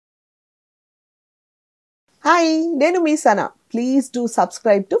Hi, నేను మీ Sana. Please do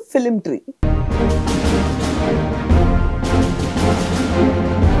subscribe to Film Tree.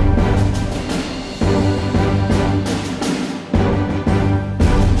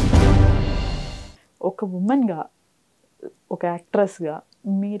 ఒక వుమెన్గా, ఒక యాక్ట్రెస్గా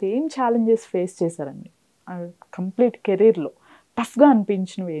మీరేం ఛాలెంజెస్ ఫేస్ చేశారండి కంప్లీట్ కెరీర్లో టఫ్గా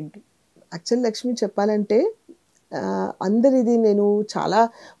అనిపించినవి ఏంటి? యాక్చువల్ లక్ష్మి చెప్పాలంటే అందరిది నేను చాలా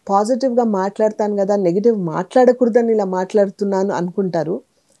పాజిటివ్గా మాట్లాడతాను కదా, నెగిటివ్ మాట్లాడకూడదని ఇలా మాట్లాడుతున్నాను అనుకుంటారు.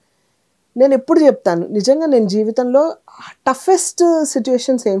 నేను ఎప్పుడు చెప్తాను, నిజంగా నేను జీవితంలో టఫెస్ట్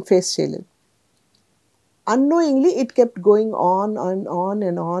సిచ్యువేషన్స్ ఏం ఫేస్ చేయలేదు. Annoyingly it kept going on and on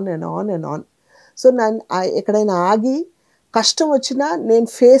and on and on and on. So నేను ఎక్కడైనా ఆగి కష్టం వచ్చినా నేను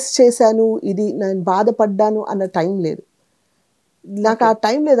ఫేస్ చేశాను, ఇది నేను బాధపడ్డాను అన్న టైం లేదు నాకు. ఆ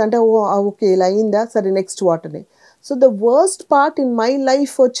టైం లేదంటే ఓకే ఇలా అయిందా, సరే నెక్స్ట్ వాట్ అని. So the worst part in my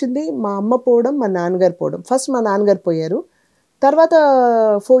life వచ్చింది మా అమ్మ పోవడం, మా నాన్నగారు పోవడం. ఫస్ట్ మా నాన్నగారు పోయారు, తర్వాత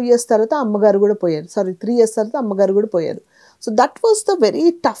 4 years తర్వాత అమ్మగారు కూడా పోయారు. 3 years తర్వాత అమ్మగారు కూడా పోయారు. So that was the very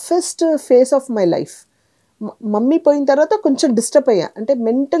toughest face of my life. Mummy పోయిన తర్వాత కొంచెం డిస్టర్బ్ అయ్యా, అంటే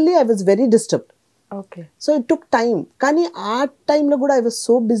mentally I was very disturbed. Okay. So it took time. కానీ ఆ టైంలో కూడా I was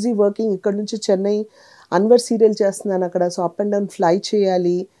so busy working. ఇక్కడ నుంచి చెన్నై అన్వర్ సీరియల్ చేస్తున్నాను అక్కడ. So up and down fly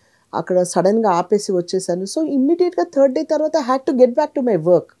చేయాలి, అక్కడ సడన్గా ఆపేసి వచ్చేసాను. సో ఇమ్మీడియట్గా 3rd day తర్వాత had to get back to my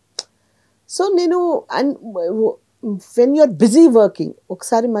work. So నేను and when you're busy working,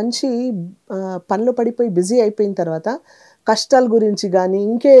 ఒకసారి మంచి పనిలో పడిపోయి బిజీ అయిపోయిన తర్వాత కష్టాల గురించి కానీ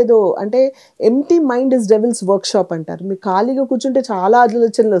ఇంకేదో, అంటే empty mind is devils workshop అంటారు. మీరు ఖాళీగా కూర్చుంటే చాలా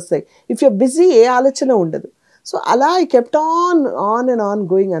ఆలోచనలు వస్తాయి. ఇఫ్ యూర్ బిజీ ఏ ఆలోచన ఉండదు. సో అలా I kept on and on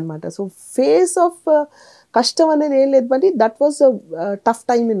going అనమాట. సో ఫేస్ ఆఫ్ కష్టం అనేది ఏం లేదు, but that was tough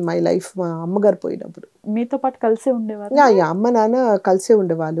time in my life. మా అమ్మగారు పోయినప్పుడు మీతో పాటు కలిసే ఉండేవారు? యా, అమ్మ నాన్న కలిసే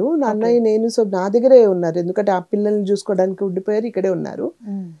ఉండేవాళ్ళు. నా అన్నయ్య నేను సో నా దగ్గరే ఉన్నారు, ఎందుకంటే ఆ పిల్లల్ని చూసుకోవడానికి ఉండిపోయారు, ఇక్కడే ఉన్నారు.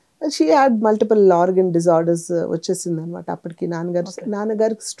 She had multiple organ disorders వచ్చేసింది అనమాట అప్పటికి.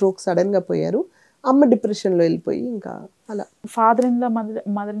 నాన్నగారికి స్ట్రోక్ సడన్గా పోయారు, అమ్మ డిప్రెషన్లో వెళ్ళిపోయి ఇంకా అలా. Father in law,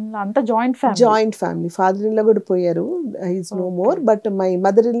 mother in law అంతా joint family. Father in law కూడా పోయారు, he's no more. But my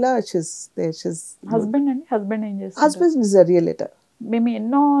mother in law husband ఏం చేస్తారు? Husband is a రియలేటర్. మేము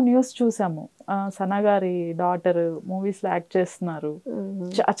ఎన్నో న్యూస్ చూసాము, సనా గారి డాటర్ మూవీస్ లో యాక్ట్ చేస్తున్నారు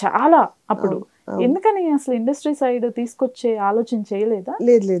చాలా. అప్పుడు ఎందుకని అసలు ఇండస్ట్రీ సైడ్ తీసుకొచ్చే ఆలోచన చేయలేదా?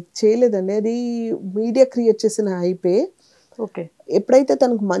 లేదు చేయలేదండి, అది మీడియా క్రియేట్ చేసిన హైపే. ఓకే. ఎప్పుడైతే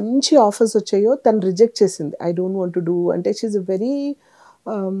తనకు మంచి ఆఫర్స్ వచ్చాయో తను రిజెక్ట్ చేసింది. I don't want to do అంటే షీఈ్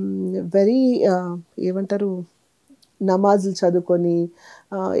వెరీ ఏమంటారు, నమాజులు చదువుకొని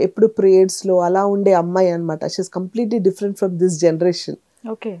ఎప్పుడు ప్రేయర్స్లో అలా ఉండే అమ్మాయి అనమాట. She completely different from this generation.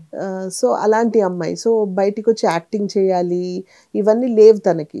 Okay. So అలాంటి అమ్మాయి. సో బయటికి వచ్చి యాక్టింగ్ చేయాలి ఇవన్నీ లేవు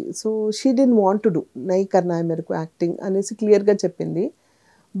తనకి. So she didn't want to do నై కర్నా మేరకు యాక్టింగ్ అనేసి క్లియర్గా చెప్పింది.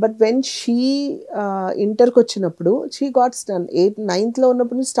 బట్ వెన్ షీ ఇంటర్కి వచ్చినప్పుడు she got stun. 8th 9th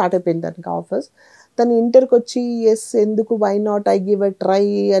ఉన్నప్పుడు స్టార్ట్ అయిపోయింది తనకి ఆఫర్స్. తను ఇంటర్కి వచ్చి ఎస్ ఎందుకు, why not, I give a try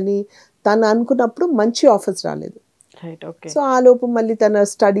అని తను అనుకున్నప్పుడు మంచి ఆఫర్స్ రాలేదు. సో ఆ లోపు మళ్ళీ తన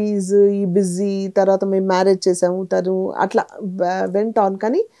స్టడీస్ ఈ బిజీ, తర్వాత మేము మ్యారేజ్ చేసాము, తను అట్లా వెంట్ ఆన్.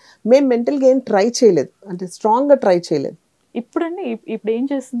 కానీ మేము మెంటల్గా ఏం ట్రై చేయలేదు, అంటే స్ట్రాంగ్గా ట్రై చేయలేదు. ఇప్పుడు ఏం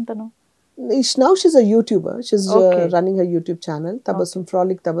చేస్తుంది తను? Now she's a YouTuber. She's running her YouTube channel, Tabassum,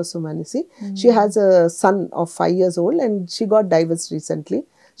 Frolic Tabassum అనేసి. She has a son of 5 years old and she got divorced recently.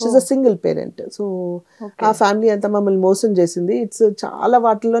 She's a single parent. So ఆ ఫ్యామిలీ అంతా మమ్మల్ని మోసం చేసింది. ఇట్స్ చాలా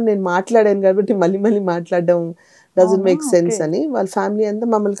వాటిల్లో నేను మాట్లాడాను కాబట్టి మళ్ళీ మాట్లాడడం డజంట్ మేక్ సెన్స్ అని వాళ్ళ ఫ్యామిలీ అంతా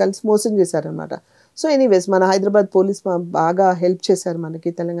మమ్మల్ని కలిసి మోసం చేశారనమాట. సో ఎనీవేస్ మన హైదరాబాద్ పోలీస్ బాగా హెల్ప్ చేశారు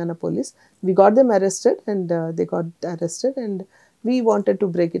మనకి, Telangana police. We got them arrested and they got arrested and we wanted to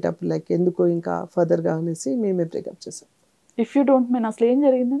break it up. Like ఎందుకు ఇంకా ఫర్దర్గా అనేసి మేమే బ్రేకప్ చేసాం. ఇఫ్ యూ డోంట్ మైండ్ అసలు ఏం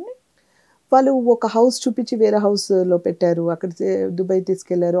జరిగిందండి? వాళ్ళు ఒక హౌస్ చూపించి వేరే హౌస్లో పెట్టారు, అక్కడ దుబాయ్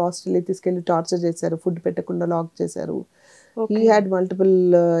తీసుకెళ్లారు, ఆస్ట్రేలియా తీసుకెళ్ళి టార్చర్ చేశారు, ఫుడ్ పెట్టకుండా లాక్ చేశారు. He had multiple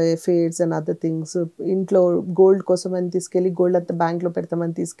affairs and other things. ఇంట్లో గోల్డ్ కోసం అని తీసుకెళ్ళి గోల్డ్ అంతా బ్యాంక్లో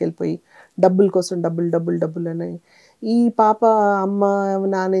పెడతామని తీసుకెళ్ళిపోయి డబ్బుల కోసం డబ్బులు అని. ఈ పాప అమ్మ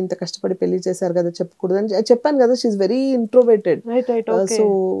నాన్న ఇంత కష్టపడి పెళ్లి చేశారు కదా చెప్పకూడదని చెప్పాను కదా. She very introverted. సో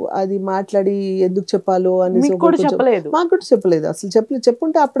అది మాట్లాడి ఎందుకు చెప్పాలో అని మాకు కూడా చెప్పలేదు. అసలు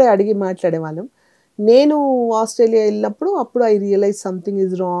చెప్పుంటే అప్పుడే అడిగి మాట్లాడేవాళ్ళం. నేను ఆస్ట్రేలియా వెళ్ళినప్పుడు అప్పుడు I realise something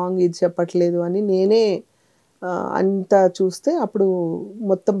is wrong, ఇది చెప్పట్లేదు అని నేనే అంతా చూస్తే అప్పుడు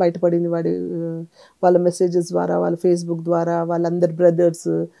మొత్తం బయటపడింది. వాళ్ళ మెసేజెస్ ద్వారా, వాళ్ళ ఫేస్బుక్ ద్వారా, వాళ్ళందరు బ్రదర్స్,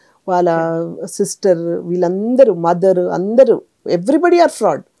 వాళ్ళ సిస్టర్, వీళ్ళందరూ మదర్ అందరూ ఎవ్రీబడి ఆర్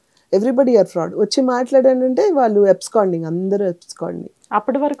ఫ్రాడ్ వచ్చి మాట్లాడానంటే వాళ్ళు ఎబ్స్కాండింగ్, అందరూ ఎబ్స్కాండింగ్.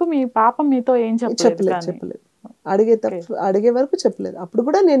 అప్పటి వరకు మీ పాప మీతో ఏం చెప్పలేదు అడిగే వరకు చెప్పలేదు. అప్పుడు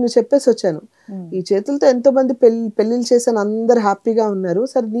కూడా నేను చెప్పేసి వచ్చాను, ఈ చేతులతో ఎంతో మంది పెళ్ళిళ్ళు చేశాను, అందరు హ్యాపీగా ఉన్నారు,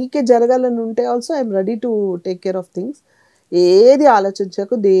 సరే నీకే జరగాలని ఉంటే also I'm ready to take care of things, ఏది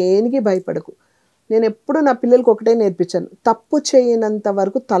ఆలోచించకు, దేనికి భయపడకు. నేను ఎప్పుడు నా పిల్లలకి ఒకటే నేర్పించాను, తప్పు చేయనంత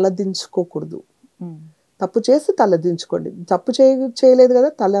వరకు తలదించుకోకూడదు. తప్పు చేసి తలదించుకోండి, తప్పు చేయలేదు కదా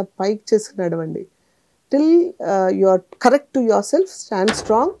తల పైకి చేసి నడవండి. Till you are correct to your self, stand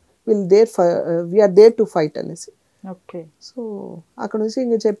strong, we are there to fight అనేసి. ఓకే. సో అక్కడ నుంచి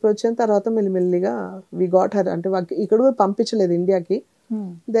ఇంక చెప్పి వచ్చిన తర్వాత మెల్లిమెల్లిగా వి గాట్ హర్, అంటే ఇక్కడ కూడా పంపించలేదు ఇండియాకి.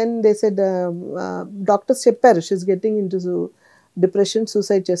 దెన్ దే సెడ్, డాక్టర్స్ చెప్పారు she is getting in to depression,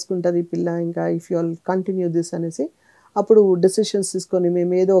 suicide చేసుకుంటుంది ఈ పిల్ల ఇంకా if you all continue this అనేసి. అప్పుడు డెసిషన్స్ తీసుకొని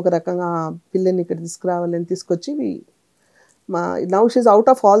మేము ఏదో ఒక రకంగా పిల్లని ఇక్కడ తీసుకురావాలని తీసుకొచ్చి now she's out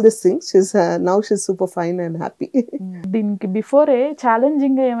of all this things, now she's super fine and happy. దీనికి బిఫోరే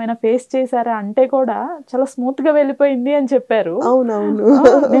ఛాలెంజింగ్ గా ఏమైనా ఫేస్ చేశారా అంటే కూడా చాలా స్మూత్ గా వెళ్ళిపోయింది అని చెప్పారు. అవునవును.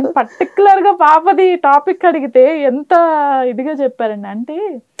 నేను పర్టికులర్ గా పాపది టాపిక్ అడిగితే ఎంత ఇదిగా చెప్పారండి, అంటే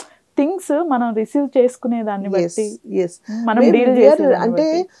థింగ్స్ మనం రిసీవ్ చేసుకునే దాన్ని బట్టి మనం డీల్ చేసే, అంటే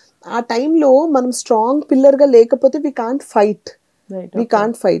ఆ టైంలో మనం స్ట్రాంగ్ పిల్లర్ గా లేకపోతే వి కాంట్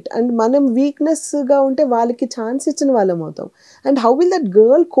ఫైట్ అండ్ మనం వీక్నెస్ గా ఉంటే వాళ్ళకి ఛాన్స్ ఇచ్చిన వాళ్ళం అవుతాం. And how will that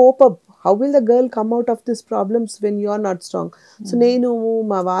girl cope up, how will the girl come out of this problems when you are not strong? So నేను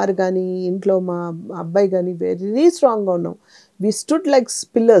మా వారు కానీ ఇంట్లో మా అబ్బాయి కానీ వెరీ స్ట్రాంగ్గా ఉన్నాం. we stood like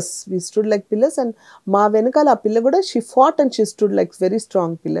pillars and మా వెనకాల ఆ పిల్ల కూడా she fought and she stood like very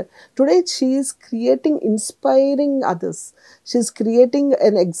strong pillar. Today she is creating, inspiring others, she is creating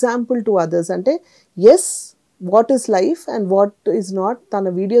an example to others. అంటే yes, what is life and what is not,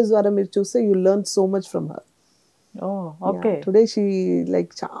 తన videos ద్వారా మీరు చూస్తే you learn so much from her. Okay. Today she like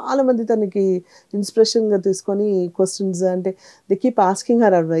చాలా మంది తనకి inspiration గా తీసుకొని క్వశ్చన్స్, అంటే they keep asking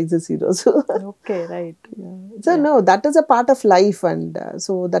her advises ఈరోజు. Okay, right. So no, that is a part of life and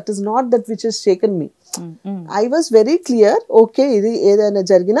so that is not that which is షేకెన్ me. I was very clear, okay ఇది ఏదైనా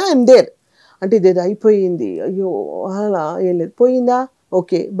జరిగినా I'm there. అంటే ఇదేదో అయిపోయింది, అయ్యో అలా ఏం లేదు, పోయిందా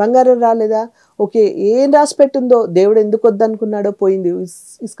ఓకే, బంగారం రాలేదా ఓకే, ఏం రాసి పెట్టిందో దేవుడు ఎందుకు వద్దనుకున్నాడో పోయింది,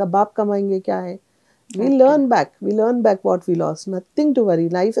 ఇస్కా బాప్ కమాయింగే క్యా high. We learn back what we lost. Nothing to worry.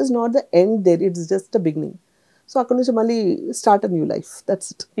 Life is not the end there. It's just a beginning. So అక్కడ నుంచి మళ్ళీ start a new life. That's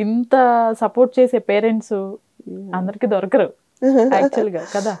it. ఇంత సపోర్ట్ చేసే పేరెంట్స్ అందరికి దొరకరు యాక్చువల్ గా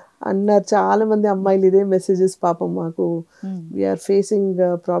కదా అన్నారు చాలా మంది అమ్మాయిలు ఇదే మెసేజెస్. పాపం మాకు వీఆర్ ఫేసింగ్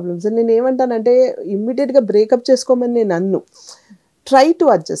ప్రాబ్లమ్స్. నేను ఏమంటానంటే ఇమ్మీడియట్ గా బ్రేకప్ చేసుకోమని నేను అన్ను, ట్రై టు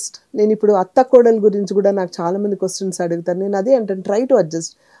అడ్జస్ట్. నేను ఇప్పుడు అత్త కోడల గురించి కూడా నాకు చాలా మంది క్వశ్చన్స్ అడుగుతారు, నేను అదే అంటాను, ట్రై టు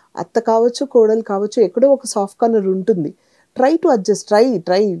అడ్జస్ట్. అత్త కావచ్చు కోడలు కావచ్చు, ఎక్కడో ఒక సాఫ్ట్ కార్నర్ ఉంటుంది, ట్రై టు అడ్జస్ట్,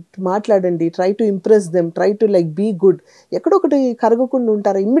 ట్రై మాట్లాడండి, try to impress them, try to like be good. ఎక్కడొకటి కరగకుండా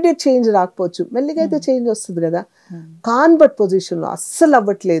ఉంటారు, ఇమ్మీడియట్ చేంజ్ రాకపోవచ్చు, మెల్లిగా అయితే చేంజ్ వస్తుంది కదా. కాన్వర్ట్ పొజిషన్లో అస్సలు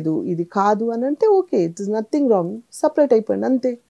అవ్వట్లేదు, ఇది కాదు అని అంటే okay, it is nothing wrong, separate అయిపోయింది అంతే.